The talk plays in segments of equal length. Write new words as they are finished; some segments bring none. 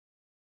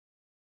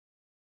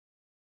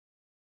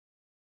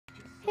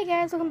Hey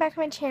guys, welcome back to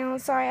my channel.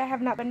 Sorry I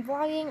have not been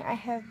vlogging. I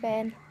have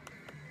been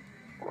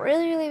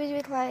really busy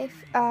with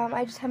life.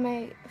 I just had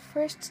my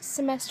first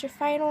semester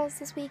finals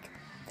this week.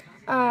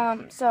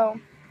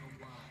 So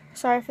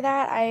sorry for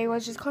that. I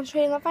was just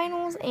concentrating on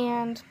finals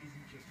and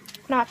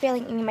not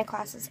failing any of my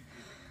classes.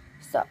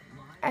 So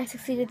I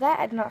succeeded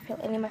that. I did not fail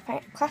any of my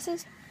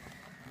classes.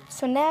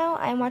 So now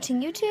I'm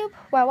watching YouTube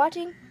while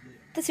watching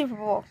the Super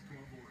Bowl.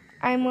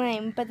 I'm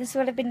lame, but this is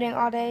what I've been doing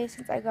all day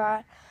since I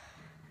got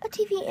a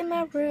TV in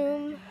my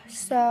room.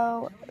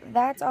 So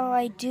that's all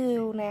I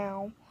do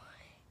now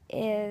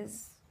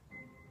is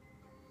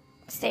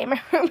stay in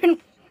my room and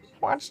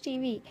watch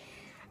TV.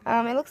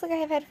 It looks like I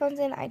have headphones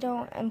in. I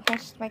don't. I'm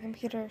connected to my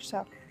computer,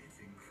 so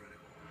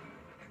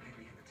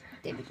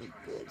they would be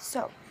good.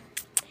 So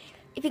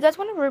if you guys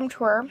want a room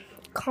tour,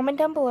 comment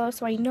down below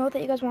so I know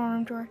that you guys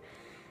want a room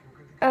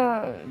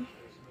tour.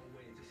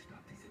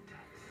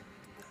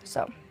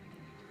 So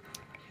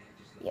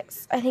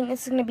yes, I think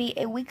this is going to be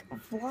a week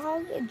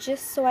vlog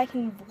just so I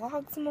can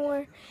vlog some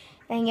more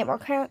and get more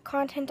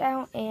content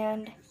out.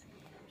 And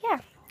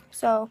yeah,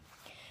 so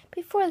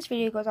before this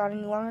video goes on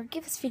any longer,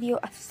 give this video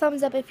a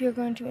thumbs up if you're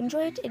going to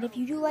enjoy it, and if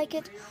you do like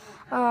it,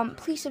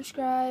 please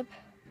subscribe.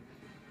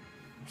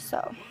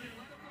 So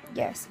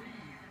yes,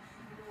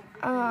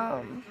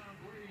 so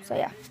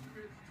yeah,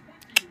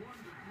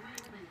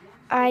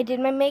 I did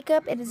my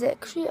makeup. It is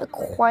actually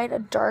quite a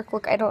dark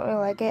look. I don't really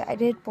like it. I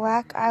did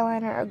black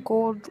eyeliner, a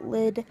gold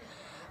lid,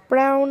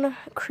 brown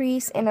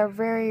crease, and a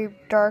very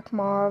dark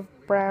mauve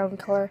brown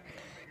color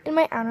in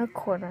my outer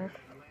corner.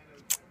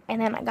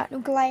 And then I got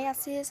new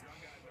glasses,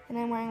 and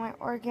I'm wearing my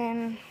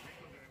Oregon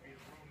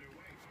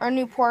or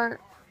Newport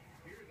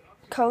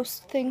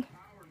Coast thing.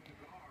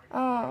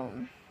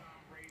 So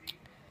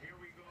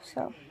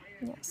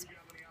yes,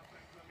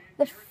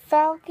 the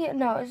Falcon.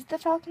 No, is it the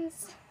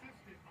Falcons?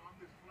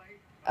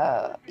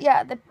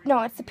 Yeah,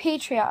 it's the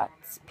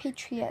Patriots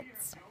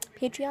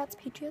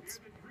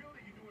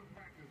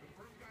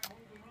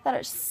that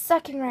are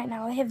sucking right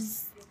now. They have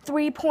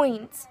 3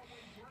 points,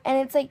 and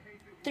it's like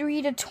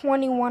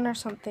 3-21 or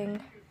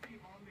something.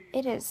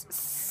 It is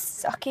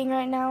sucking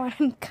right now, and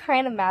I'm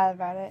kind of mad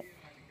about it.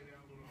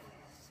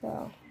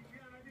 So,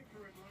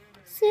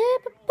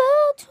 Super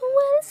Bowl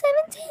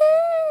 2017.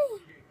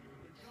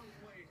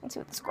 Let's see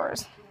what the score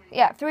is.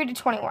 Yeah,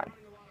 3-21,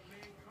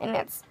 and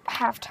it's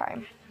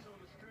halftime.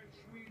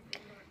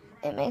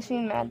 It makes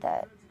me mad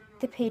that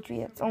the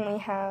Patriots only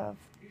have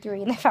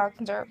 3 and the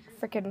Falcons are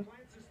freaking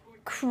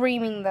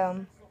creaming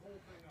them.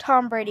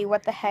 Tom Brady,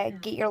 what the heck?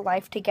 Get your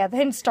life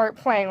together and start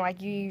playing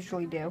like you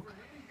usually do.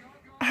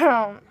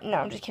 No,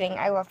 I'm just kidding.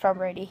 I love Tom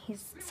Brady.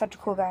 He's such a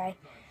cool guy.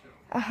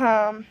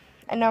 I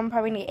know I'm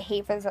probably going to get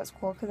hate for this at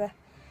school because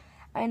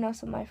I know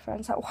some of my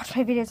friends that watch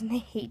my videos and they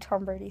hate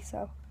Tom Brady,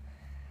 so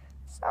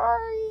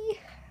sorry.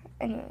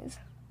 Anyways.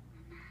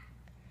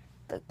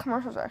 The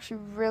commercials are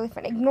actually really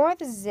fun. Ignore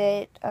the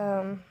zit.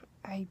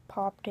 I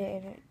popped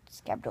it and it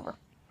scabbed over.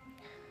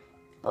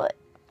 But,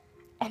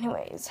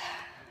 anyways.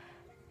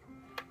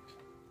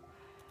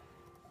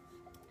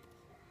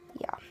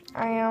 Yeah,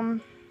 I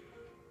am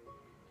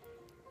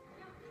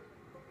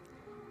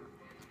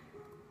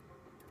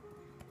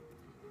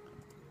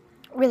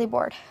really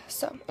bored.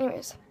 So,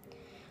 anyways.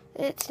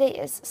 Today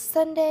is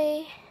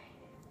Sunday.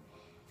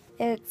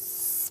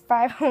 It's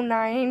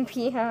 5:09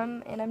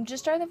 p.m. and I'm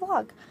just starting the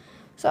vlog.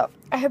 So,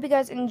 I hope you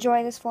guys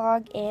enjoy this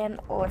vlog, and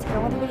let's get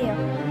on with the video.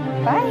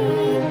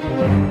 Bye!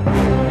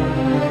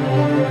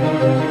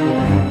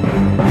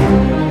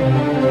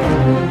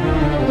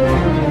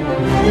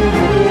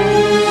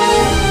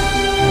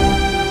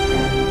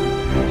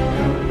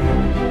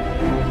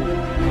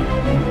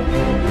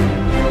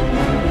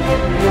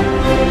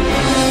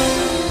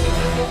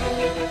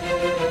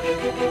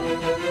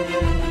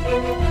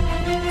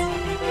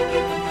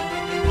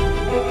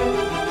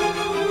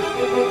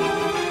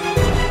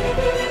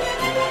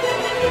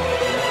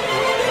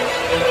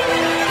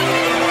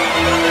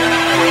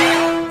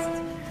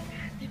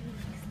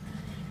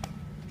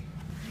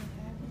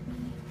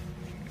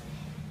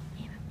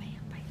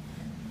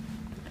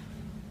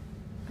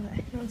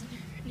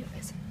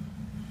 Anyways, so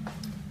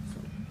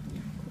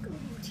yeah, quick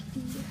little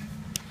TV.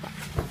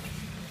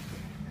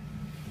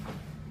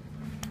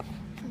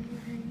 I'm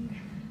wearing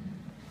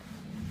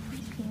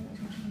these pants,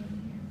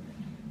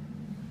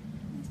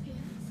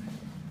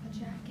 a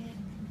jacket,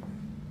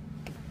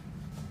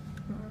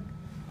 and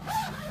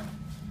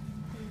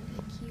a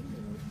cute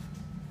little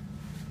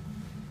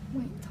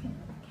white top.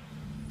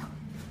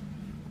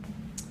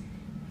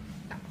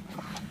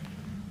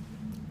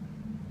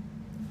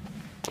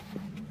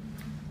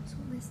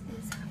 This is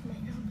my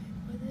outfit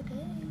for the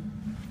day,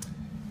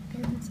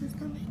 and this is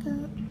the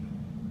makeup.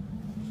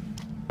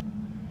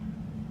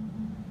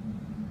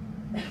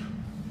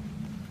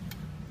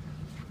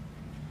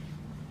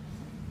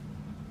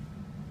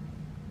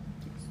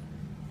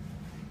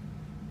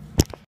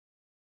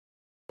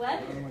 What?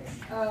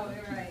 Oh,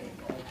 you're right.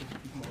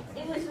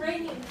 It was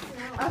raining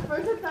snow. At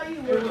first I thought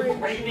you were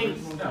raining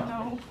snow.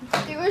 No.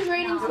 It was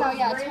raining snow,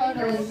 yeah,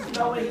 totally.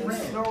 Snow and rain.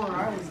 Snow where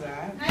I was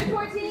at.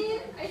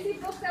 9:14. I see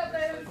books out,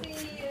 but I don't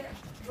see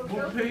books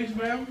What out. page,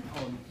 ma'am?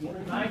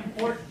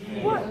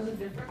 9:14. What?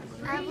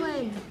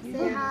 Evelyn,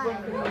 say hi.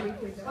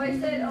 Oh, I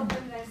said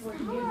open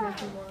 9:14.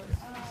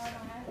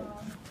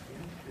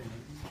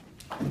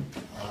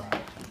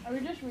 Are we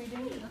just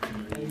reading?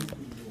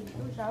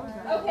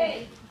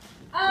 Okay.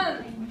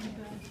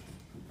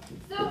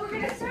 So we're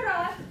gonna start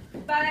off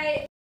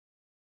by.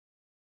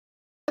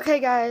 Okay,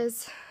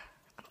 guys,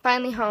 I'm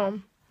finally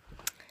home.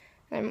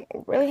 I'm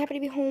really happy to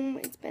be home.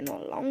 It's been a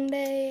long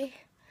day.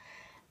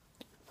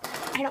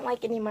 I don't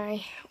like any of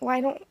my. Well,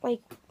 I don't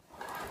like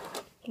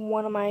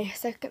one of my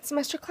second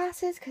semester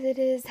classes because it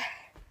is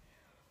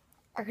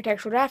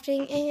architectural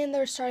drafting, and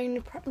they're starting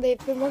to.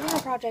 They've been working on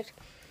a project,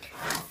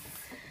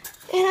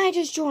 and I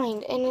just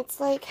joined, and it's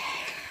like.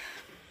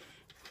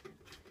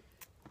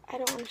 I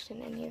don't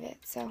understand any of it,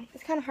 so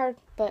it's kind of hard,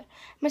 but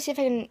I'm going to see if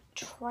I can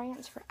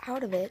transfer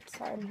out of it.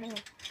 Sorry, I'm going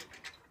to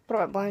put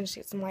on my blinds to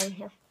get some light in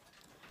here.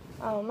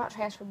 Not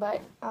transfer,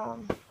 but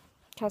kind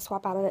of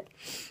swap out of it.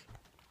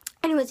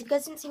 Anyways, if you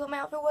guys didn't see what my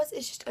outfit was,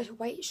 it's just a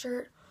white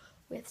shirt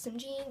with some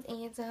jeans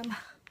and some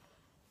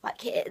white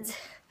kids.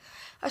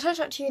 I was trying to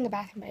show it to you in the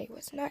bathroom, but I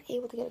was not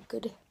able to get a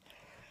good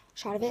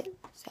shot of it,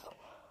 so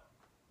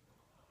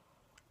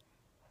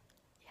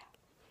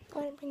yeah.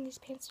 I didn't bring these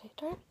pants today,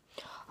 darn it.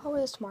 I'll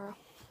wear this tomorrow.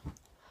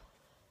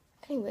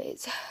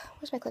 Anyways,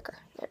 where's my clicker?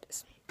 There it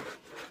is.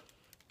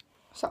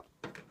 So,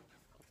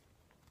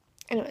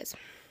 anyways,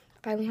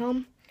 finally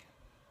home.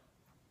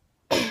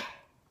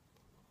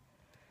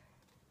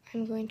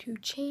 I'm going to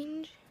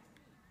change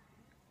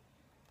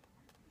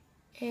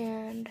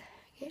and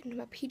get into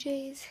my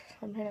PJs.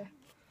 I'm trying to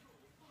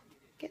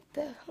get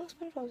the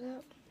SpongeBob's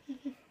out.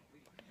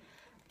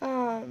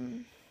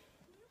 I'm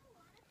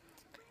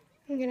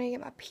gonna get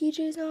my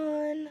PJs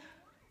on.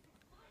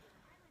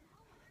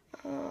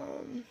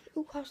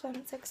 Ooh, class on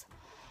at 6.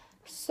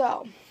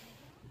 So,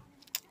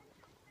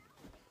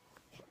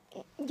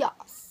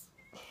 yes.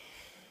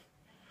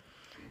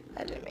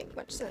 That didn't make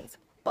much sense,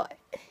 but.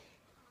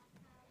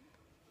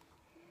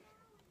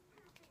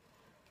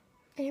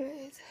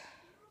 Anyways.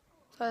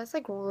 So that's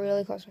like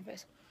really close to my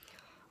face.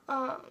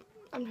 I'm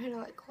trying to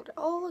like hold it.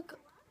 Oh, look.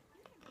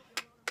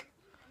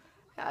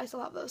 Yeah, I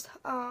still have those.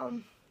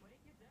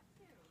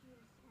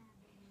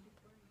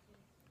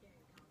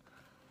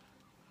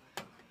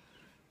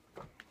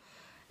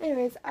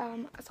 Anyways,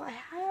 so I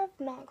have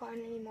not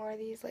gotten any more of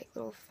these, like,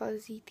 little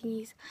fuzzy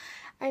thingies.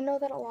 I know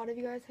that a lot of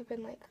you guys have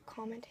been, like,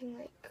 commenting,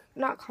 like,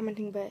 not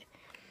commenting, but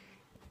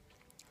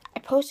I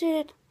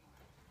posted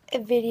a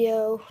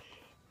video,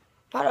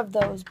 not of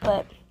those,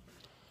 but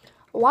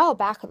a while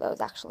back of those,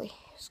 actually.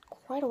 It's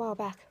quite a while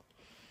back.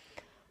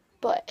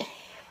 But,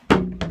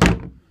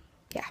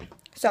 yeah.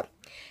 So,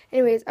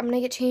 anyways, I'm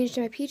gonna get changed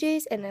to my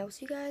PJs, and I will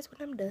see you guys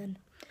when I'm done.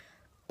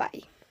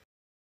 Bye.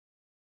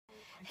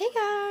 Hey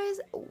guys,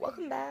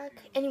 welcome back.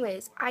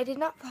 Anyways, I did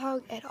not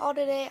vlog at all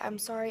today. I'm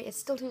sorry. It's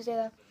still Tuesday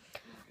though.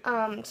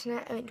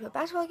 Tonight I went to a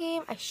basketball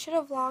game. I should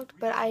have vlogged,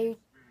 but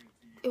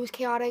it was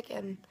chaotic,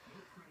 and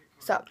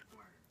so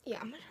yeah,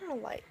 I'm gonna turn on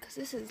a light because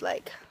this is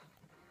like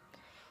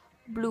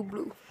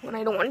blue when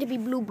I don't want it to be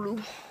blue.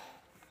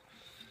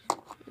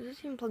 Is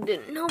this even plugged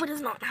in? No, it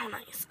is not. How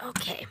nice.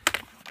 Okay.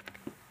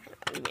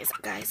 Give me a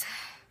sec, guys.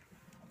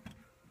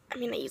 I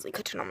mean, I usually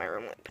could turn on my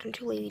room light, but I'm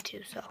too lazy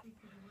to, so.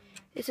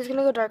 This is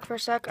gonna go dark for a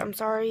sec. I'm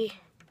sorry.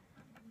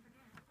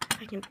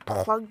 I can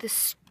plug this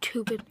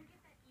stupid.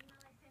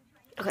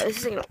 Okay, this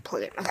isn't gonna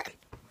plug in. Okay.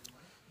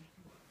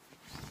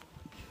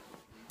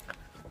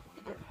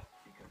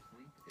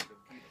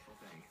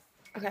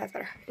 Okay, that's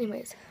better.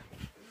 Anyways.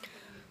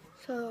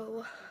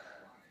 So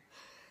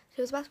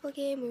it was a basketball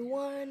game. We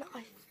won.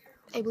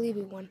 I believe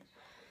we won.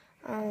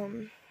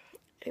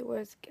 It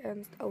was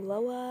against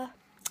Aloha.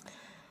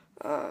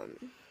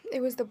 It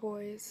was the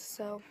boys,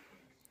 so.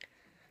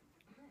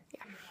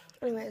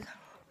 Anyways,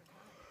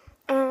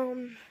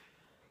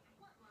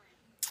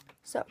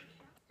 so,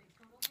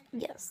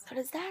 yes, that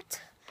is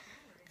that.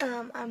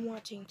 I'm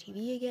watching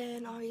TV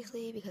again,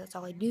 obviously, because that's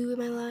all I do in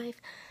my life.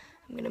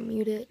 I'm gonna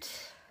mute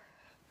it.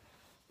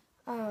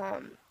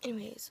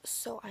 Anyways,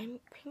 so I'm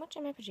pretty much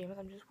in my pajamas.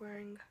 I'm just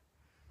wearing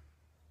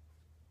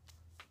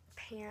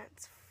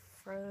pants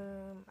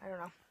from, I don't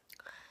know.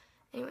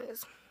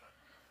 Anyways,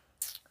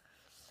 just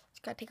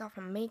gotta take off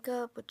my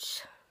makeup,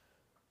 which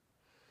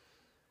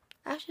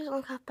actually doesn't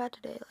look half bad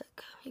today.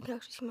 Like, you can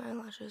actually see my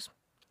eyelashes.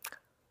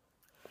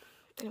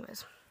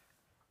 Anyways.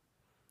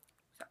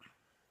 So.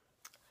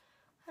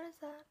 How does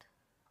that?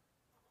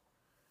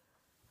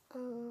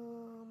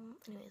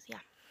 Anyways, yeah.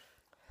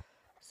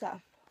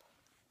 So.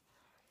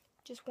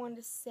 Just wanted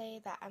to say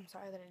that I'm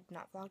sorry that I did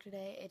not vlog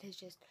today. It is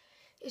just,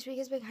 this week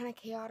has been kind of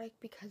chaotic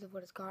because of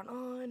what has gone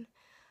on.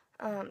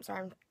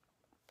 Sorry,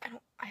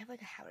 I have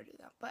like a how to do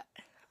that, but,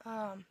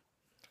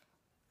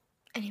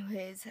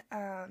 anyways,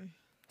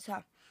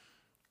 so.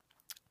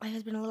 Life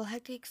has been a little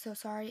hectic, so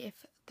sorry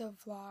if the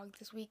vlog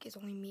this week is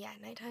only me at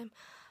nighttime.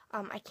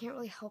 I can't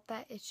really help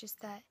that. It's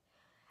just that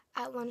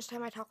at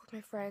lunchtime I talk with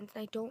my friends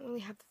and I don't really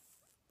have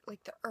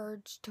like the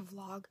urge to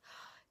vlog.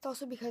 It's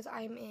also because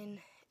I'm in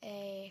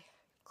a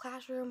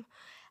classroom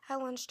at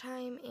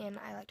lunchtime and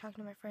I like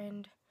talking to my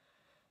friend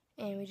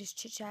and we just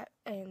chit chat.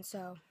 And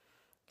so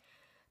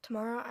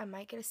tomorrow I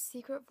might get a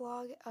secret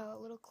vlog, a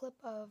little clip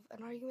of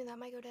an argument that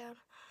might go down.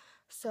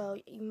 So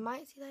you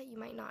might see that, you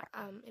might not.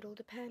 It'll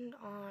depend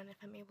on if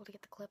I'm able to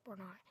get the clip or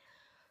not.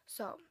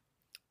 So,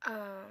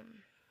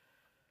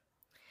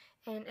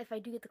 and if I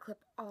do get the clip,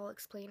 I'll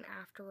explain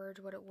afterwards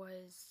what it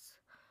was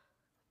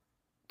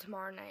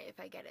tomorrow night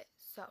if I get it.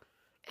 So,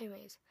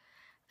 anyways,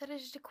 that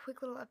is just a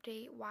quick little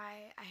update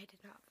why I did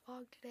not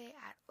vlog today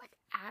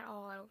at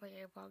all. I don't think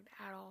I vlogged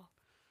at all.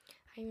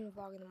 I didn't even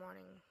vlog in the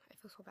morning. I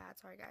feel so bad.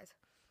 Sorry, guys.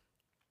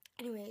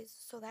 Anyways,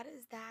 so that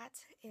is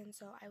that, and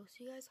so I will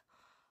see you guys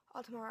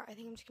all tomorrow. I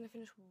think I'm just gonna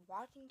finish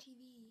watching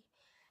TV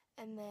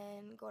and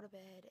then go to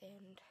bed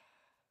and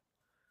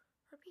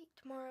repeat.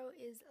 Tomorrow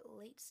is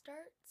late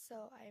start,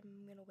 so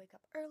I'm gonna wake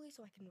up early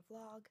so I can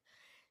vlog,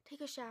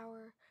 take a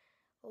shower,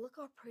 look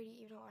all pretty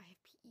even though I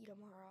have PE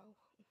tomorrow.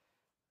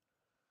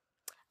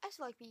 I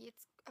still like PE.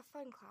 It's a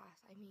fun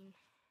class. I mean,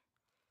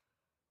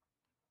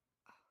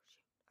 oh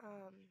shoot.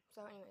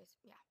 So anyways,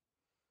 yeah.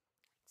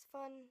 It's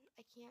fun.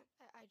 It's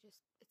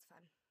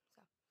fun.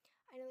 So,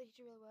 I know the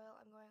teacher really well.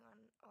 I'm going on,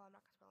 oh, I'm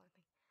not going to spoil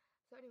anything.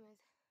 So anyways,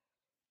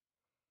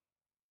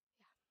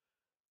 yeah.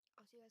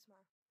 I'll see you guys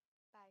tomorrow.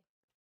 Bye.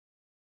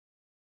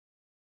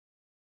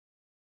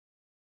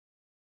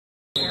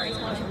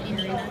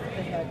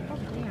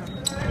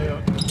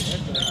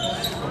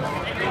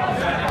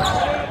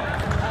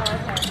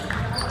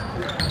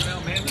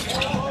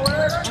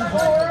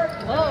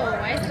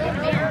 Whoa, why is it a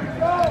man?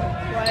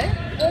 What?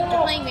 They're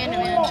playing man to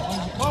man.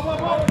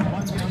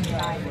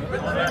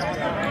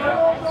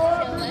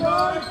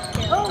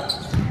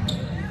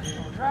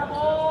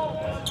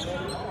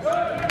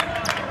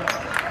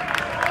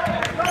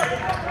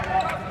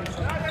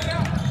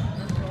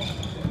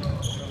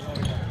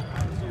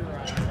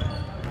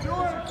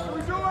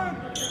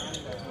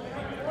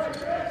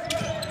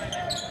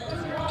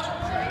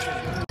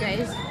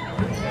 Guys,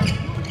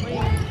 what do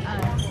you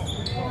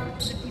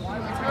the people in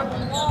the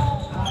trouble?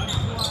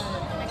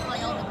 I call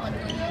y'all the Glen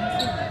I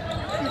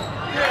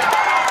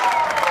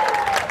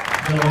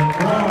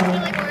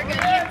feel like we're good.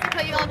 You have to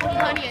call you all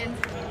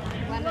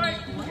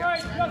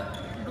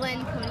Glen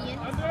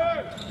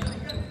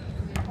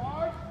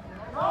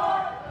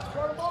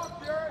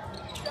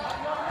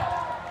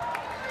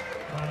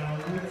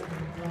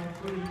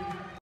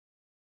Glen